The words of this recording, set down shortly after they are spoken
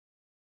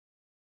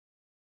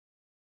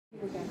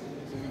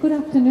Good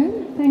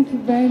afternoon. Thank you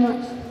very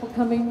much for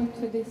coming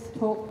to this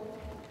talk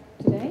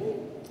today.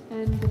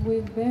 And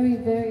we're very,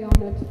 very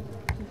honoured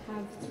to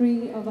have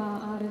three of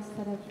our artists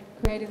that have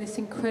created this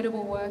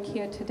incredible work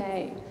here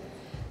today.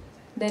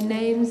 Their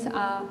names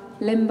are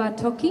Leba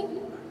Toki,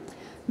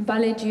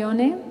 Bale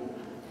Jione,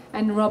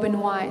 and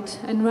Robin White.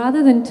 And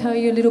rather than tell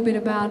you a little bit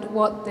about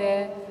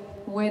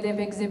where they've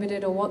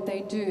exhibited or what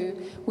they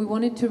do, we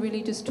wanted to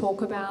really just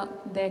talk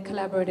about their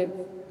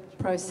collaborative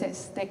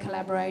process, their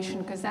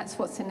collaboration, because that's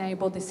what's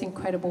enabled this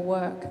incredible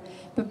work.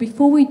 But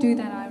before we do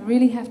that, I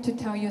really have to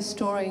tell you a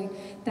story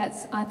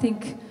that's, I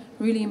think,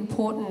 really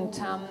important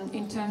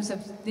in terms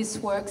of this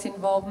work's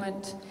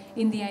involvement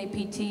in the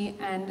APT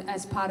and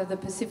as part of the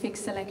Pacific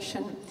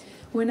selection.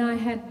 When I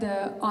had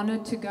the honour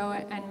to go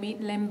and meet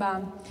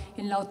Leba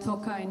in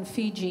Lautoka in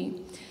Fiji,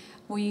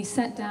 we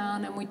sat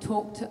down and we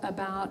talked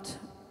about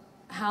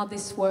how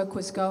this work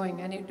was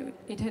going, and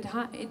it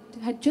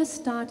had just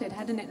started,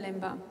 hadn't it,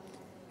 Leba?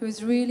 It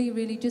was really,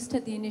 really just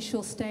at the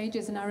initial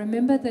stages. And I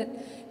remember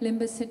that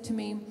Leba said to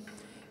me,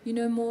 you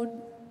know, Maud,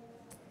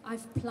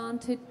 I've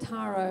planted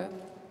taro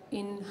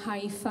in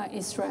Haifa,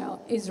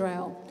 Israel.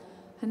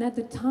 And at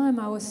the time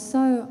I was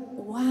so,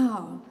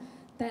 wow,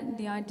 that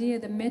the idea,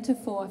 the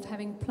metaphor of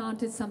having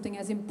planted something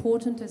as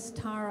important as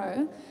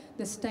taro,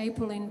 the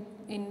staple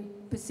in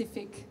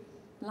Pacific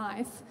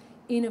life,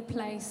 in a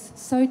place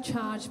so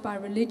charged by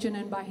religion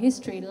and by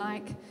history,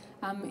 like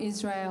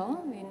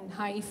Israel in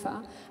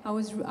Haifa.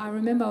 I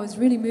remember I was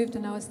really moved,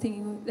 and I was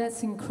thinking,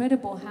 that's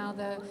incredible how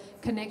the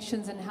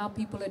connections and how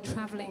people are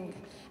traveling,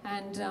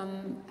 and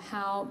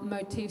how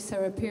motifs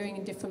are appearing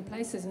in different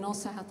places, and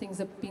also how things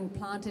are being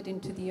planted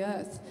into the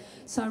earth.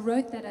 So I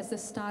wrote that as the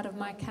start of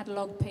my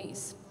catalogue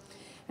piece.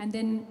 And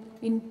then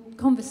in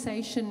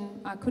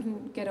conversation, I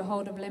couldn't get a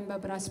hold of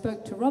Leba, but I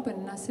spoke to Robin,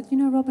 and I said, you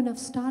know, Robin, I've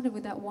started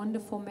with that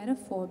wonderful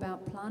metaphor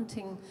about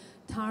planting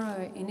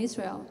taro in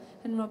Israel.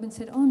 And Robin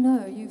said, oh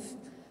no, you've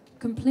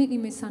completely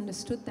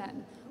misunderstood that.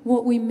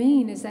 What we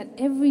mean is that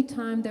every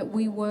time that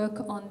we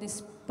work on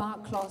this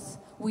bark cloth,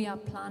 we are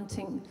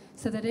planting.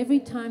 So that every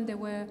time that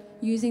we're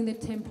using the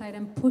template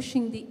and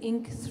pushing the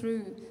ink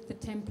through the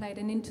template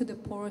and into the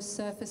porous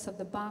surface of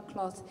the bark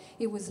cloth,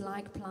 it was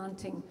like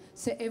planting.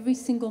 So every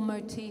single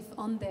motif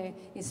on there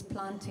is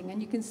planting.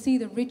 And you can see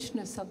the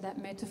richness of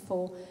that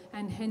metaphor,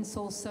 and hence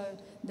also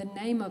the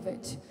name of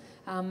it,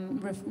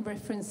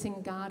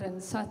 referencing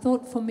gardens. So I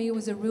thought for me it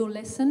was a real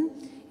lesson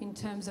in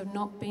terms of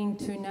not being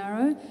too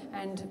narrow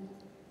and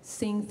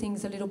seeing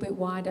things a little bit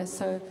wider.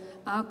 So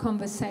our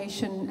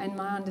conversation and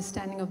my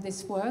understanding of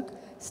this work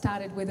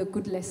started with a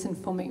good lesson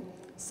for me.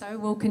 So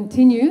we'll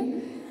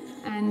continue.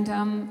 And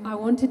I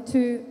wanted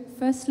to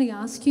firstly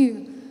ask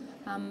you,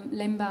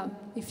 Leba,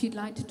 if you'd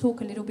like to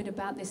talk a little bit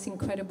about this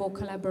incredible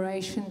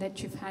collaboration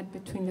that you've had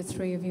between the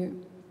three of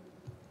you.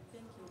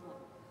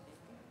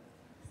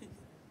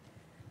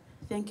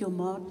 Thank you,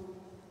 Maud.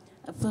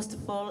 First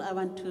of all, I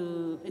want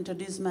to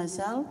introduce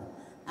myself.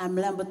 I'm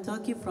Leba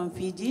Toki from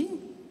Fiji,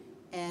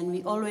 and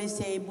we always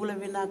say Bula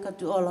Vinaka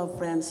to all our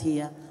friends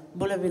here,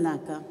 Bula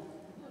Vinaka.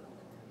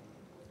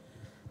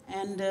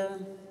 And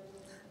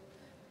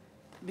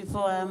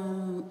before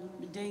I'm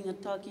doing a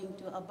talking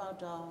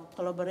about our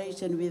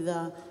collaboration with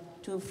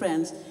two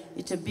friends,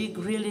 it's a big,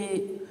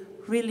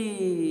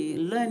 really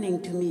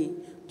learning to me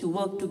to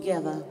work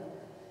together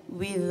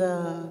with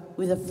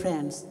the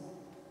friends.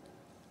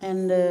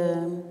 And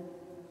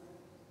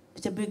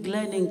it's a big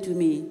learning to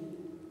me,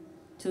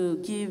 to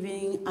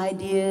giving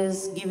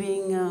ideas,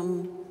 giving,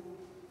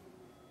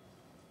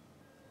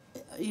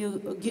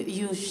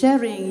 you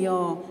sharing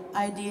your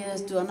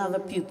ideas to another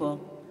people.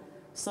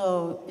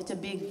 So it's a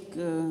big,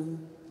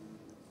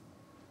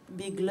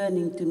 big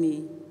learning to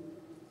me,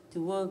 to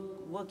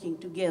working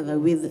together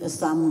with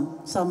some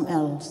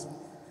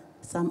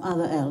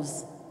other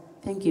else.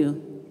 Thank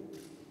you.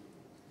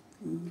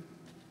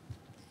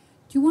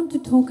 Do you want to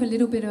talk a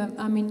little bit about,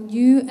 I mean,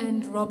 you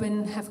and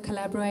Robin have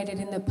collaborated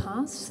in the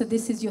past, so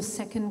this is your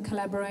second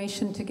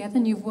collaboration together,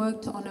 and you've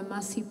worked on a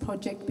Masi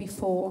project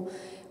before.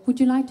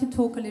 Would you like to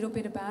talk a little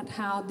bit about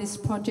how this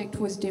project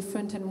was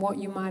different and what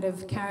you might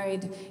have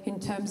carried in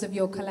terms of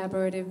your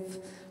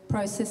collaborative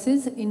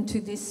processes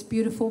into this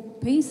beautiful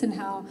piece, and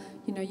how,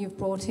 you know, you've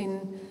brought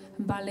in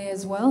Bale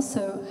as well,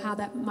 so how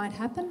that might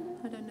happen?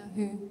 I don't know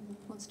who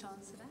wants to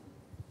answer that.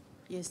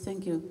 Yes,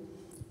 thank you.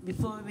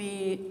 Before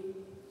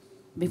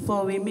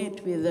we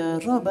met with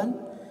Robin,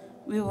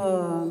 we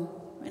were,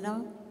 you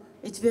know,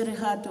 it's very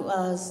hard to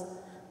us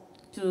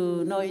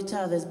to know each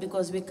other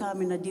because we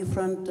come in a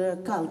different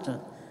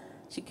culture.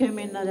 She came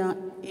in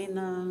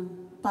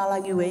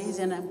Palangi ways,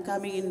 and I'm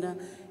coming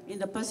in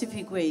the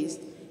Pacific ways.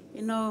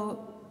 You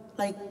know,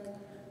 like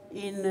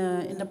in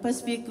the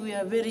Pacific, we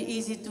are very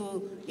easy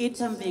to eat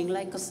something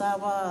like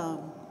cassava,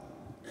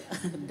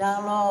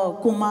 dalo,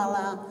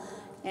 kumala,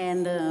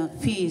 and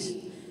fish.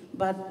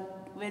 But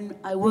when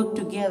I work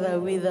together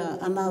with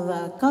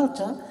another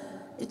culture,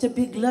 it's a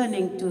big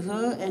learning to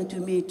her and to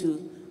me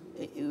too.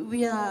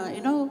 We are,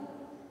 you know,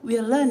 we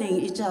are learning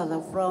each other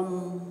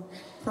from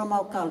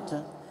our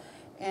culture.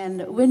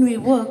 And when we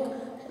work,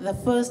 the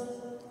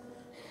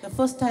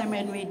first time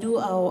when we do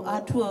our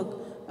artwork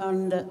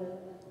on the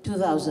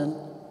 2000,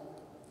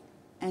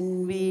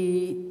 and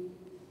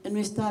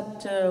we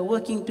start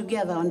working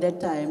together on that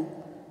time.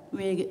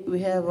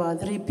 We have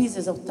 3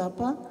 pieces of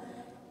tapa,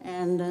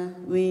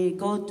 and we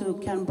go to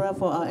Canberra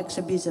for our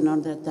exhibition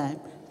on that time.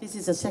 This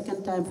is the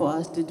second time for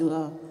us to do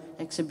our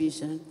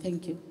exhibition.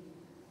 Thank you.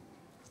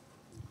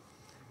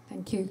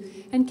 Thank you.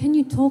 And can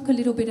you talk a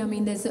little bit, I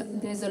mean, there's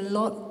a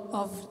lot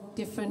of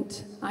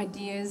different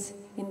ideas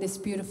in this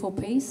beautiful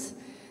piece.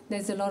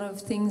 There's a lot of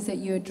things that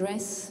you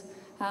address.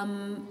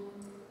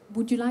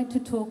 Would you like to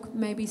talk,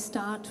 maybe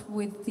start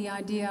with the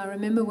idea? I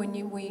remember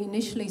when we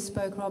initially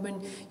spoke,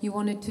 Robin, you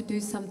wanted to do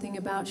something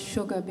about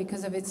sugar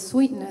because of its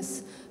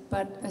sweetness,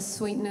 but a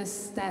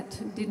sweetness that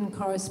didn't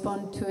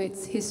correspond to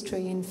its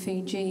history in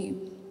Fiji.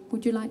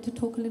 Would you like to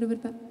talk a little bit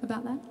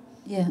about that?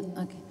 Yeah,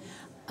 okay.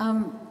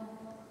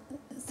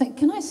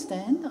 Can I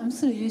stand? I'm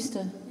so used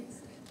to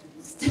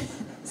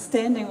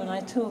standing when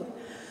I talk.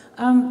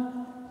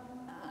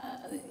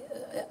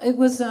 It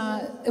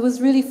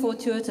was really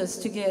fortuitous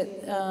to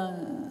get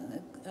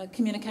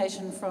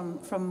communication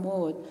from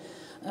Maud,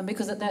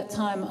 because at that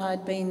time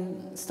I'd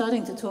been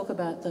starting to talk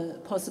about the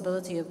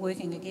possibility of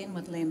working again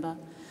with Leba.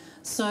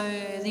 So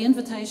the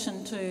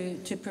invitation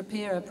to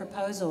prepare a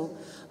proposal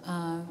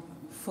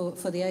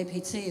for the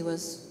APT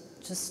was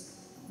just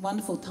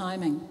wonderful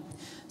timing.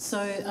 So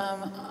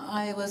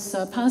I was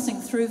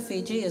passing through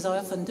Fiji, as I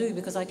often do,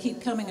 because I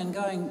keep coming and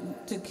going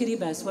to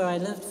Kiribati, where I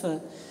lived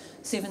for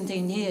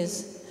 17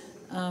 years.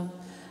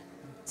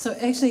 So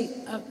actually,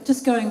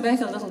 just going back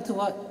a little to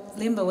what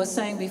Leba was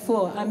saying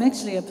before, I'm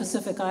actually a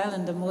Pacific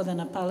Islander more than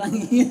a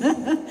Palangi,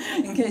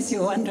 in case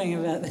you're wondering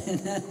about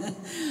that.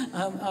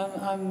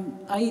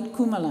 I eat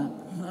kumala.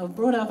 I was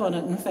brought up on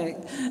it, in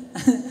fact.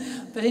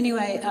 But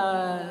anyway,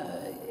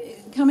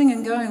 coming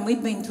and going,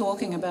 we'd been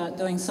talking about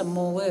doing some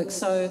more work.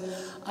 So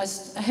I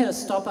had a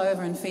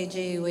stopover in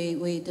Fiji.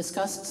 We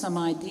discussed some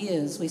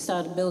ideas. We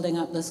started building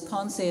up this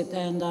concept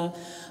and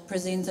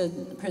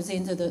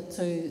presented it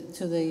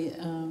to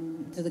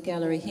the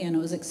gallery here, and it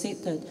was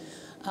accepted.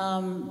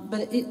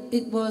 But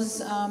it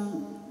was,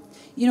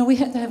 you know, we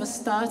had to have a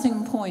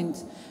starting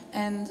point,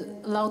 and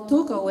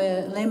Lautoka,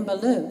 where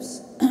Leba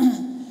lives,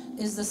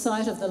 is the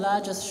site of the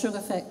largest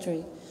sugar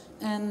factory.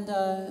 And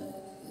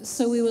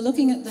so we were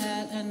looking at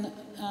that and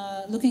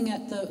looking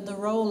at the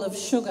role of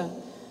sugar,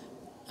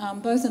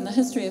 both in the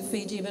history of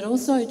Fiji, but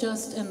also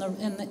just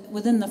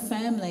within the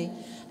family,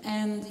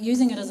 and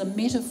using it as a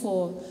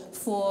metaphor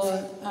for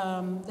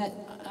that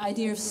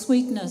idea of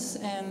sweetness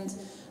and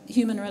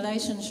human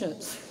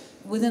relationships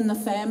within the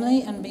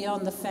family and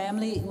beyond the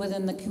family,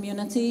 within the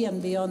community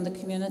and beyond the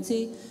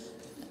community,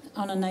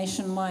 on a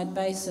nationwide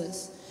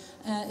basis.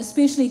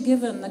 Especially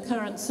given the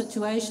current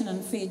situation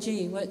in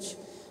Fiji, which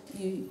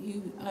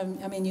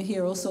I mean, you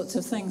hear all sorts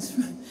of things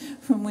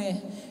from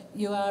where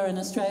you are in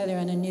Australia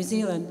and in New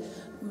Zealand.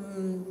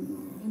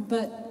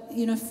 But,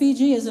 you know,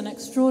 Fiji is an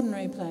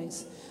extraordinary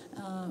place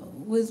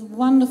with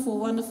wonderful,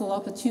 wonderful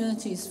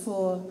opportunities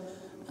for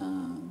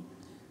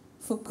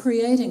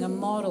creating a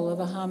model of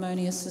a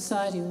harmonious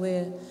society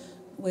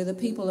where the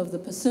people of the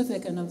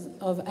Pacific and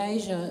of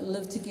Asia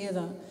live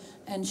together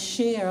and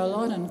share a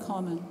lot in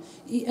common.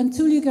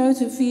 Until you go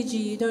to Fiji,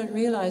 you don't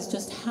realize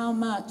just how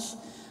much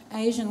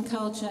Asian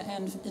culture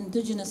and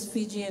indigenous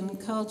Fijian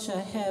culture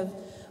have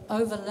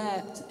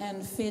overlapped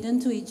and fed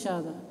into each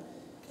other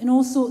in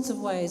all sorts of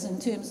ways, in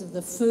terms of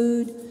the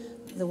food,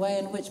 the way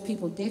in which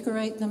people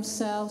decorate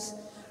themselves,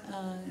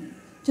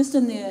 just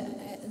in their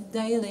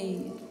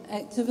daily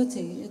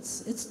activity.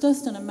 It's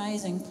just an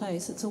amazing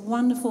place. It's a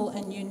wonderful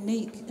and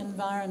unique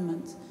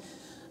environment.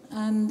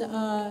 And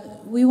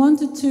we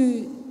wanted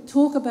to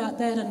talk about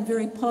that in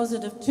very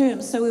positive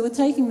terms. So we were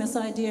taking this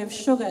idea of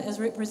sugar as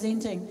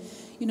representing,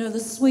 you know, the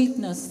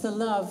sweetness, the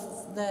love,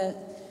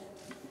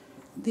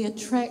 the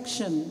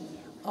attraction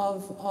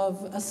of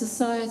a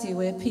society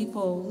where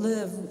people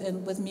live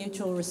with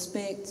mutual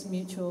respect,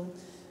 mutual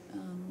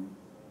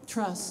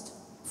trust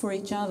for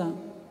each other.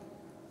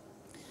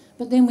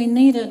 But then we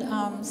needed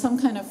some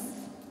kind of,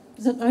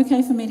 is it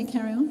okay for me to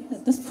carry on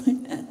at this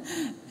point?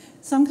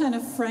 Some kind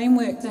of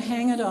framework to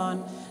hang it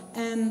on.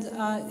 And,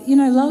 you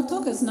know,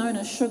 Lautoka is known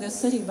as Sugar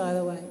City, by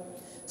the way.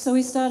 So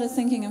we started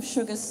thinking of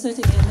Sugar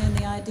City, and then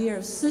the idea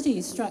of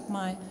city struck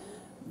my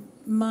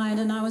mind.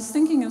 And I was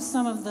thinking of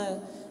some of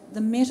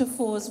the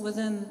metaphors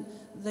within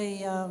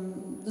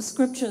the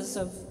scriptures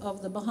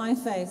of the Baha'i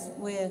faith,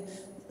 where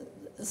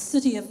the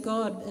city of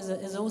God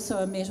is also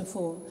a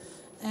metaphor.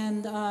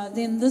 And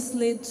then this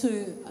led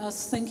to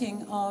us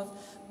thinking of,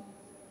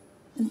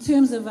 in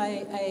terms of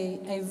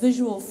a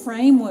visual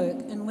framework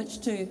in which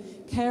to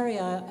carry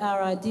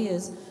our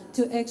ideas,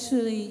 to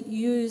actually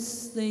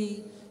use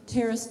the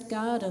terraced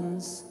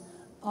gardens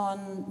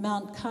on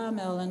Mount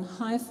Carmel in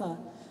Haifa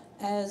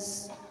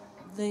as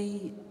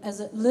a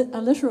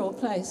literal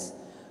place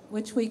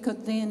which we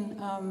could then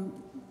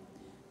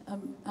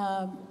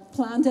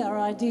plant our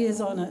ideas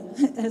on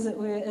it, as it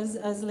were,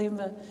 as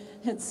Leba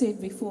had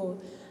said before.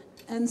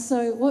 And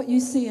so what you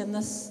see in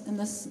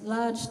this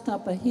large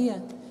tapa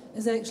here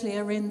is actually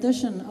a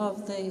rendition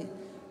of the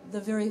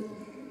very,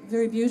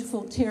 very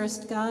beautiful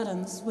terraced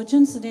gardens, which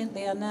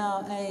incidentally are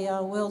now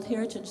a World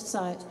Heritage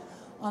Site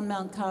on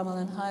Mount Carmel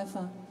in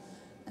Haifa.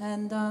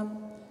 And,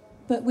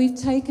 but we've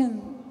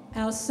taken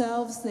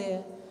ourselves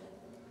there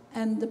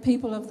and the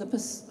people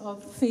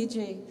of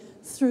Fiji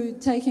through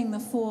taking the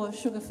 4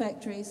 sugar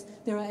factories.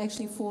 There are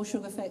actually 4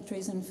 sugar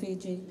factories in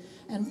Fiji,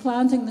 and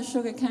planting the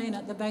sugar cane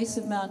at the base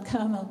of Mount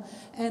Carmel.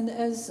 And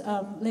as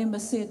Leba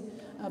said,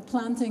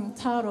 planting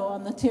taro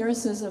on the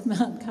terraces of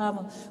Mount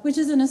Carmel, which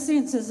is in a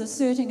sense is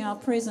asserting our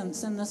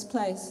presence in this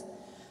place.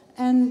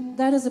 And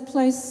that is a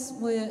place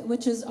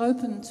which is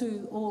open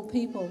to all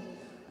people.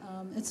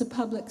 It's a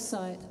public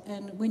site,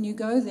 and when you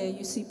go there,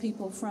 you see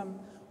people from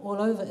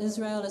all over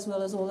Israel as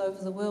well as all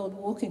over the world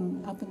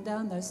walking up and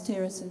down those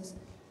terraces.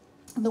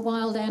 The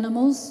wild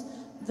animals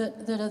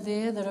that are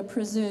there, that are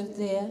preserved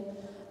there,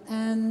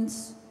 and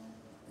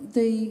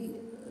the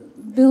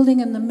building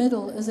in the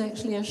middle is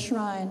actually a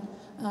shrine.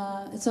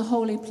 It's a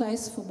holy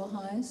place for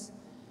Baha'is,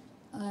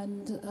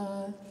 and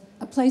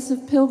a place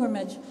of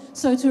pilgrimage.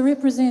 So to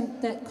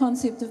represent that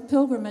concept of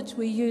pilgrimage,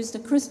 we used a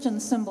Christian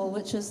symbol,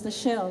 which is the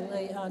shell,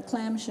 the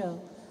clam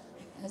shell,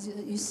 as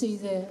you see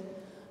there.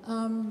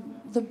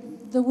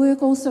 The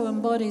work also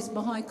embodies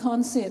Baha'i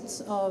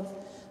concepts of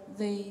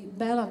the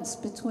balance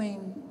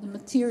between the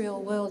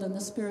material world and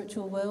the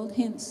spiritual world,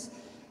 hence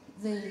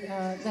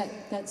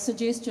that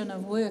suggestion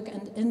of work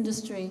and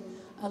industry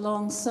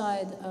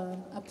alongside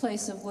a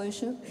place of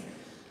worship.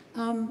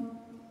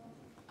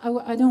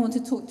 I don't want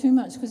to talk too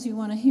much because you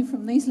want to hear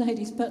from these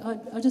ladies, but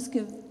I'll just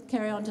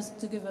carry on just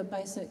to give a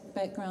basic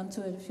background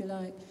to it, if you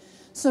like.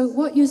 So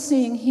what you're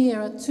seeing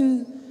here are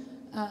 2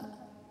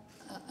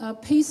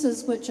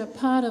 pieces which are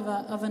part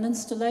of an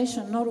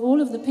installation. Not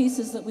all of the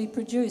pieces that we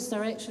produce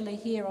are actually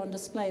here on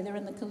display. They're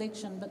in the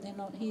collection, but they're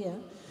not here.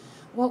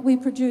 What we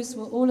produce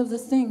were all of the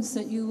things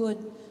that you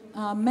would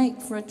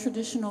make for a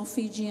traditional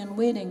Fijian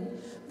wedding.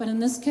 But in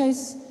this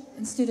case,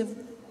 instead of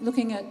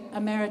looking at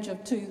a marriage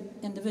of 2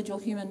 individual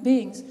human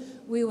beings,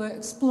 we were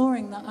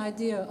exploring the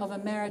idea of a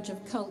marriage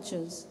of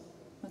cultures,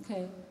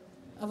 okay,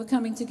 of a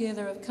coming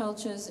together of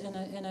cultures in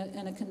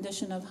a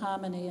condition of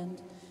harmony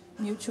and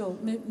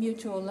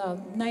mutual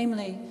love,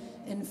 namely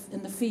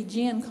in the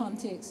Fijian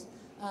context,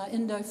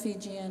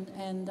 Indo-Fijian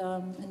and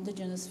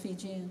indigenous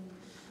Fijian.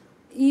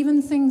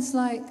 Even things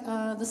like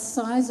the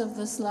size of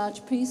this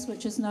large piece,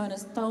 which is known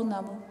as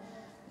taunamu,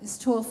 is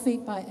 12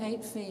 feet by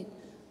 8 feet,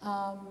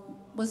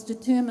 was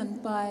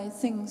determined by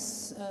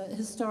things,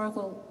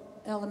 historical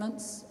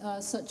elements,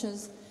 such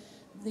as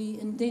the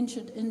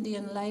indentured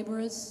Indian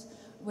labourers,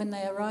 when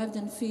they arrived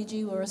in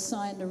Fiji, were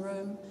assigned a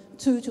room,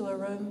 2 to a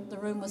room. The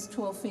room was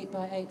 12 feet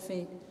by 8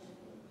 feet.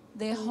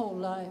 Their whole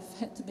life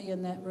had to be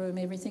in that room,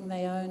 everything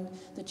they owned,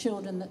 the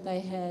children that they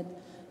had,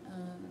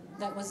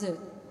 that was it.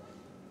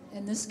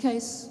 In this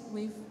case,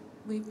 we've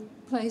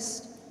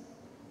placed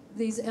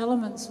these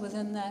elements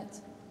within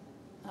that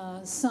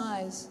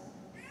size,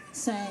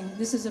 saying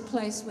this is a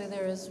place where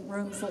there is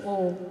room for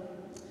all.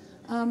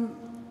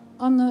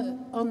 On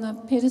the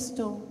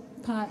pedestal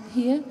part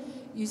here,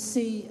 you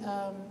see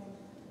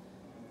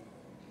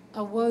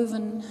a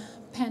woven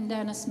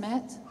pandanus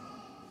mat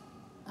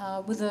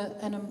with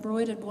an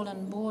embroidered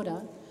woolen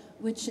border,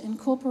 which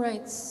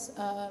incorporates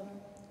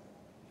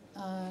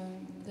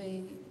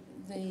the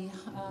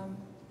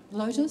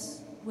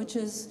lotus, which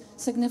is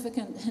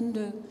significant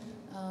Hindu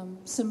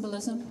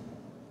symbolism,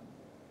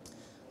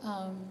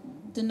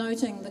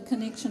 denoting the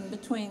connection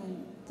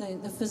between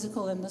the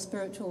physical and the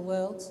spiritual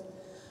worlds.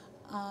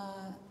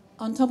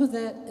 On top of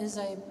that is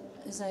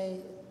a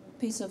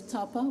piece of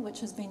tapa, which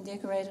has been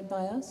decorated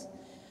by us.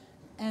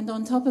 And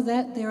on top of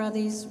that, there are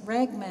these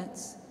rag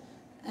mats.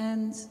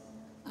 And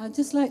I'd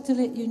just like to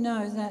let you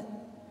know that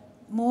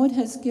Maud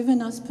has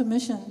given us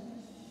permission.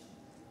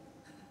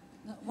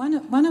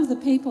 One of the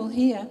people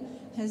here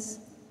has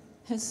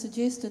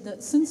suggested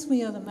that since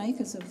we are the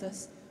makers of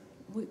this,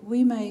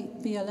 we may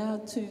be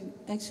allowed to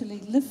actually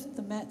lift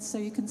the mats so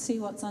you can see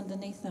what's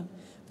underneath them.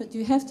 But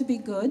you have to be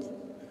good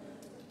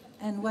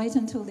and wait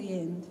until the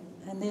end,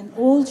 and then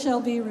all shall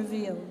be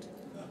revealed.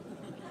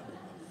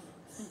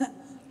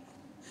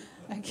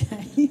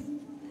 Okay.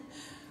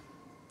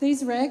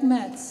 These rag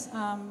mats,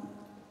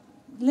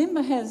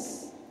 Leba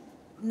has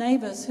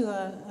neighbours who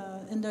are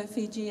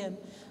Indo-Fijian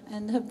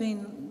and have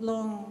been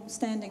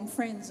long-standing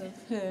friends of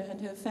her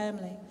and her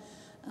family.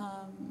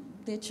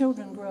 Their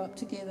children grew up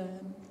together,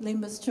 and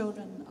Leba's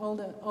children,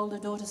 older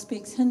daughter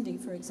speaks Hindi,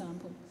 for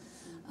example.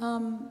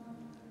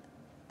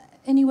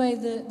 Anyway,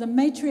 the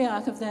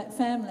matriarch of that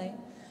family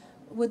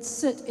would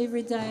sit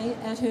every day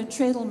at her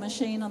treadle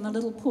machine on the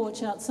little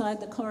porch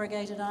outside the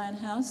corrugated iron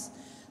house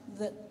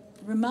that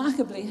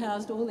remarkably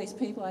housed all these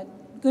people.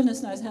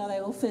 Goodness knows how they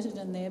all fitted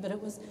in there, but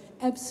it was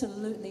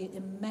absolutely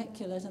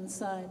immaculate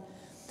inside.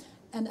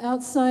 And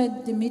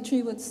outside,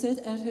 Dimitri would sit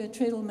at her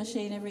treadle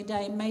machine every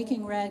day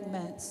making rag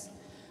mats,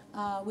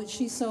 which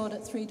she sold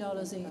at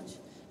 $3 each.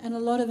 And a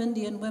lot of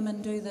Indian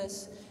women do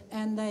this.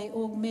 and they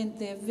augment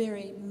their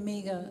very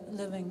meagre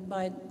living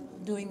by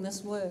doing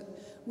this work.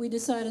 We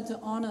decided to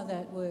honour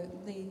that work,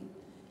 the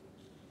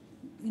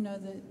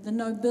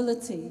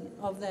nobility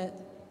of that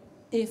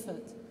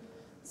effort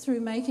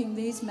through making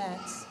these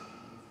mats,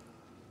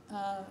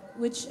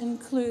 which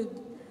include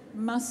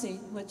masi,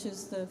 which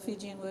is the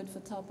Fijian word for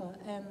tapa,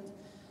 and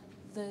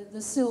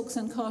the silks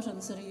and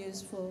cottons that are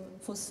used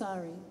for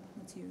sari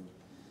material.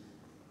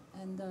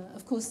 And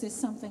of course there's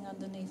something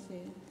underneath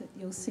there that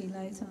you'll see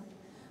later.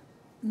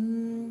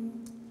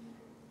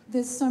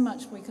 There's so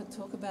much we could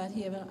talk about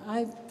here, but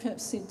I've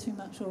perhaps said too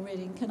much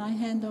already. Can I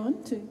hand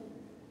on to...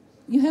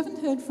 You haven't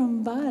heard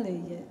from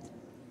Bale yet.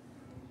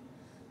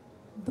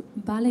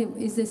 Bale,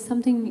 is there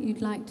something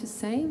you'd like to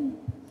say?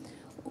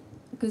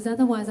 Because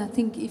otherwise I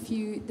think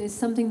there's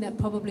something that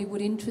probably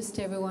would interest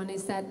everyone,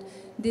 is that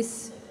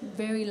this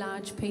very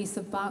large piece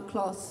of bark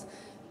cloth,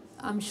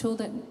 I'm sure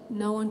that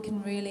no one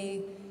can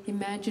really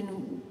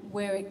imagine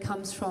where it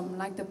comes from,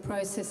 like the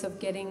process of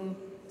getting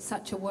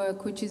such a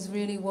work, which is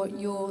really what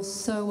you're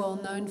so well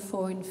known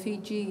for in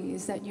Fiji,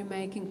 is that you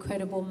make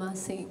incredible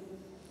masi.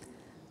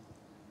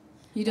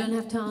 You don't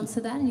have to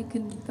answer that, you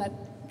can, but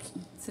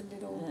it's a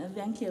little...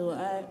 Thank you.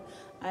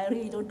 I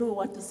really don't know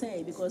what to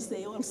say, because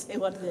they all say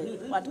what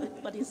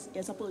is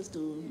supposed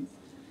to...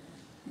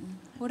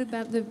 What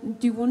about do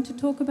you want to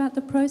talk about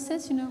the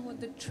process? You know, what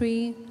the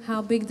tree,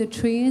 how big the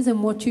tree is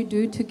and what you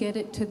do to get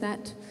it to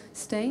that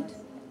state?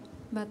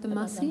 About the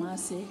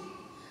masi?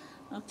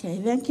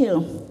 Okay, thank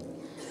you.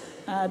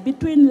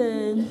 Between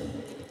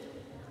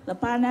the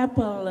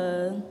pineapple,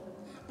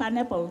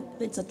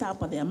 it's a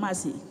tapa there,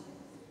 masi.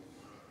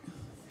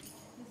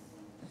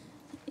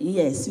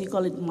 Yes, we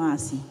call it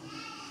masi.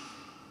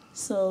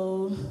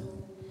 So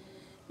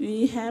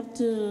we have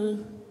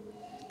to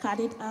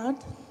cut it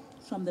out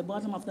from the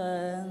bottom of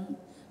the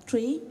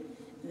tree.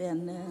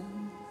 Then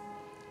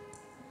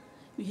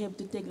we have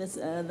to take the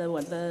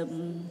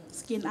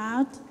skin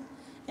out,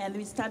 and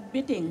we start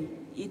beating.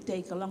 It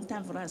takes a long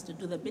time for us to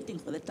do the beating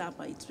for the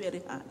tapa. It's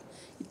very hard.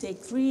 It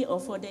takes 3 or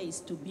 4 days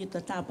to beat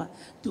the tapa,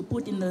 to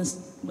put in the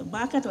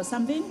bucket or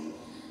something.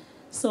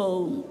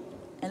 So,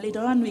 and later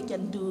on we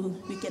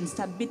can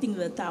start beating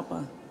the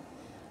tapa.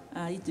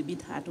 It's a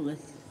bit hard work.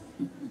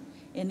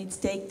 And it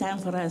takes time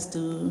for us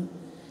to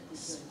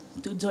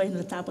join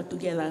the tapa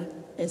together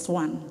as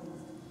one.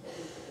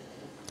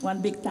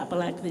 One big tapa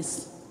like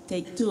this.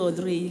 Take 2 or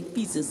 3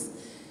 pieces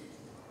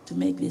to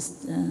make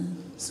this,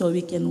 so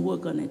we can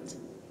work on it.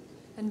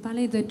 And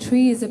Bale, the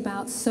tree is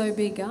about so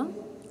bigger,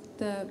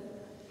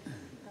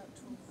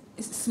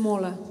 it's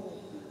smaller.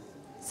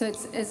 So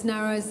it's as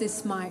narrow as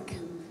this mic.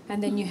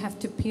 And then you have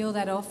to peel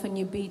that off and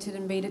you beat it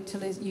and beat it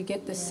till you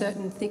get the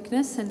certain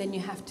thickness, and then you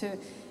have to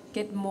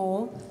get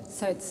more.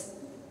 So it's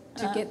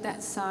to get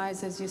that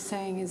size, as you're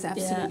saying, is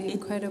absolutely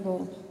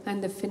incredible.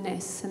 And the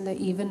finesse and the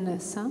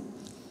evenness, huh?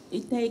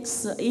 It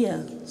takes a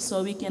year,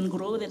 so we can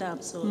grow it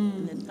up, so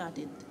and then cut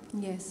it.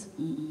 Yes.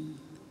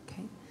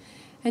 Okay.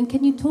 And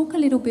can you talk a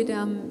little bit,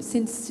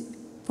 since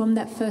from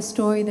that first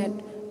story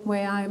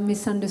where I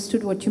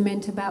misunderstood what you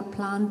meant about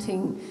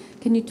planting,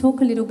 can you talk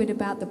a little bit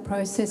about the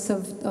process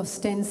of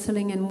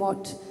stenciling and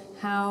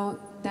how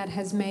that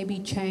has maybe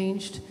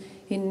changed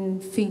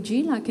in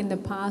Fiji, like in the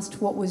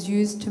past, what was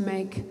used to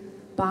make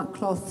bark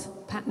cloth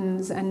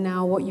patterns and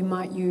now what you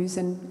might use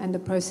and the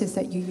process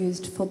that you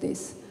used for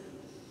this?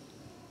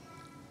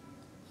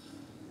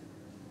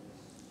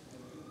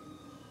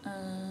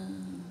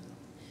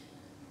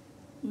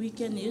 We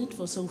can use it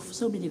for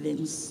so many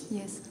things.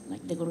 Yes.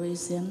 Like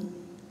decoration,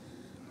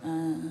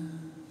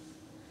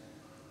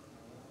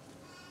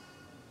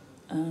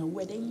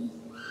 wedding,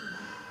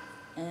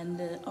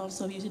 and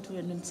also use it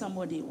when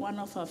one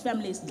of our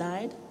families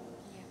died.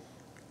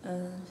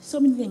 So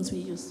many things we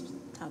use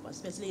tapa,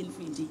 especially in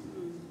Fiji.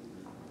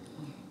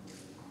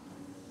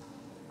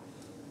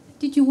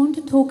 Did you want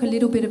to talk a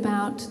little bit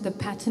about the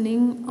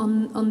patterning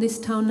on this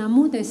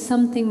taunamu? There's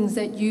some things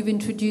that you've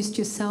introduced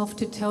yourself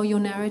to tell your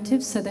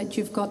narrative, so that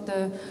you've got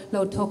the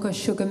Lautoka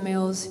sugar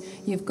mills,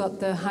 you've got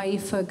the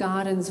Haifa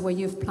gardens where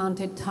you've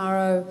planted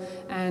taro,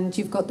 and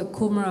you've got the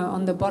kumara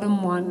on the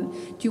bottom one.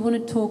 Do you want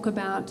to talk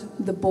about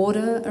the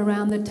border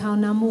around the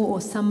taunamu,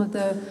 or some of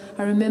the...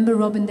 I remember,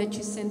 Robin, that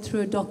you sent through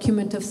a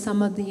document of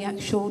some of the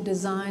actual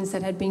designs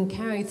that had been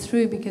carried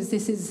through, because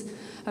this is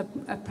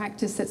a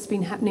practice that's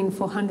been happening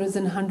for hundreds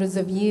and hundreds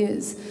of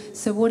years.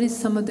 So what is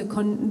some of the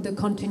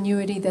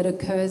continuity that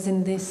occurs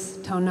in this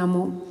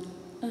taunamu?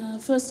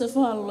 First of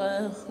all,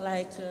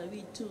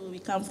 we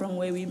come from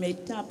where we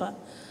made tapa.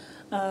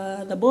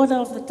 The border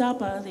of the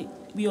tapa,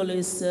 we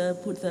always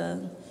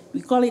we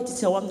call it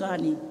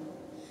Sawangani.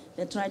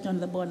 That's right on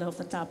the border of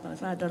the tapa,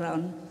 right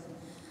around.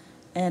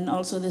 And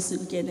also the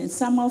silken. And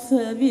some of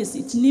this,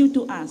 it's new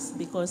to us,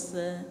 because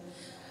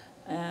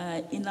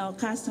in our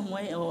custom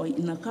way or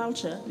in our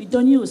culture, we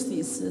don't use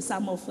this.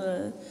 Some of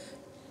the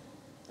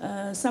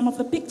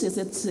pictures,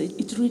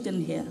 it's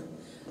written here.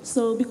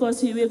 So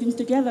because we're working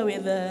together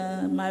with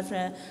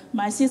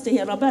my sister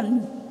here,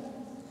 Robin,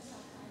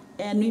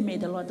 and we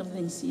made a lot of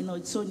things.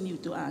 It's so new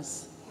to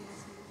us.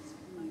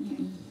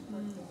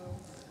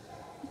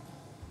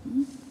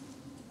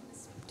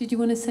 Did you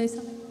want to say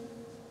something?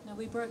 No,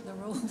 we broke the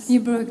rules. You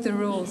broke the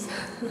rules.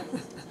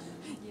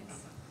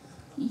 Yes.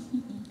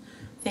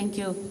 Thank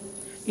you.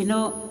 You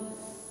know,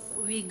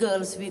 we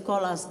girls, we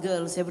call us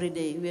girls every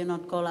day. We are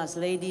not call us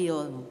lady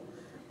or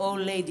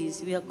old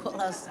ladies. We are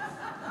call us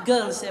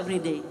girls every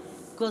day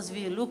because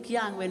we look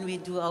young when we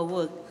do our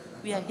work.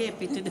 We are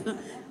happy to do.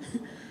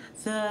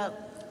 So,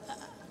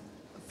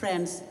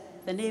 friends,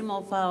 the name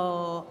of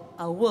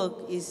our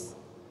work is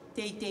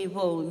Te Te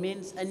Vo,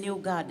 means a new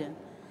garden.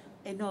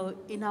 You know,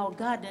 in our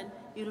garden,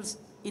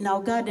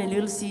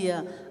 you'll see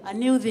a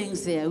new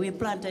things there. We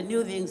plant a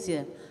new things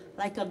here,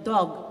 like a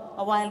dog,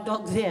 a wild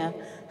dog there,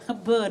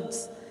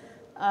 birds,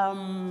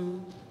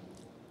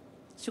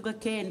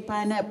 sugarcane,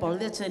 pineapple.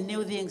 That's a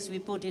new things we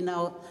put in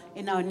our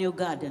new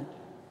garden.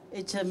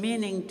 It's a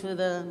meaning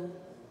to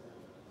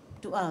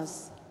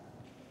us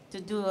to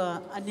do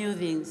a new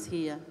things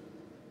here.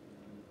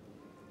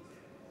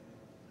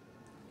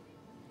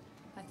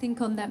 I think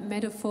on that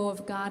metaphor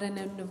of garden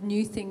and of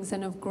new things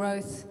and of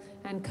growth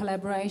and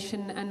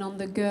collaboration and on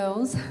the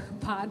girls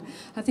part,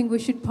 I think we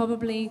should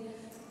probably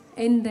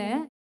end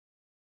there.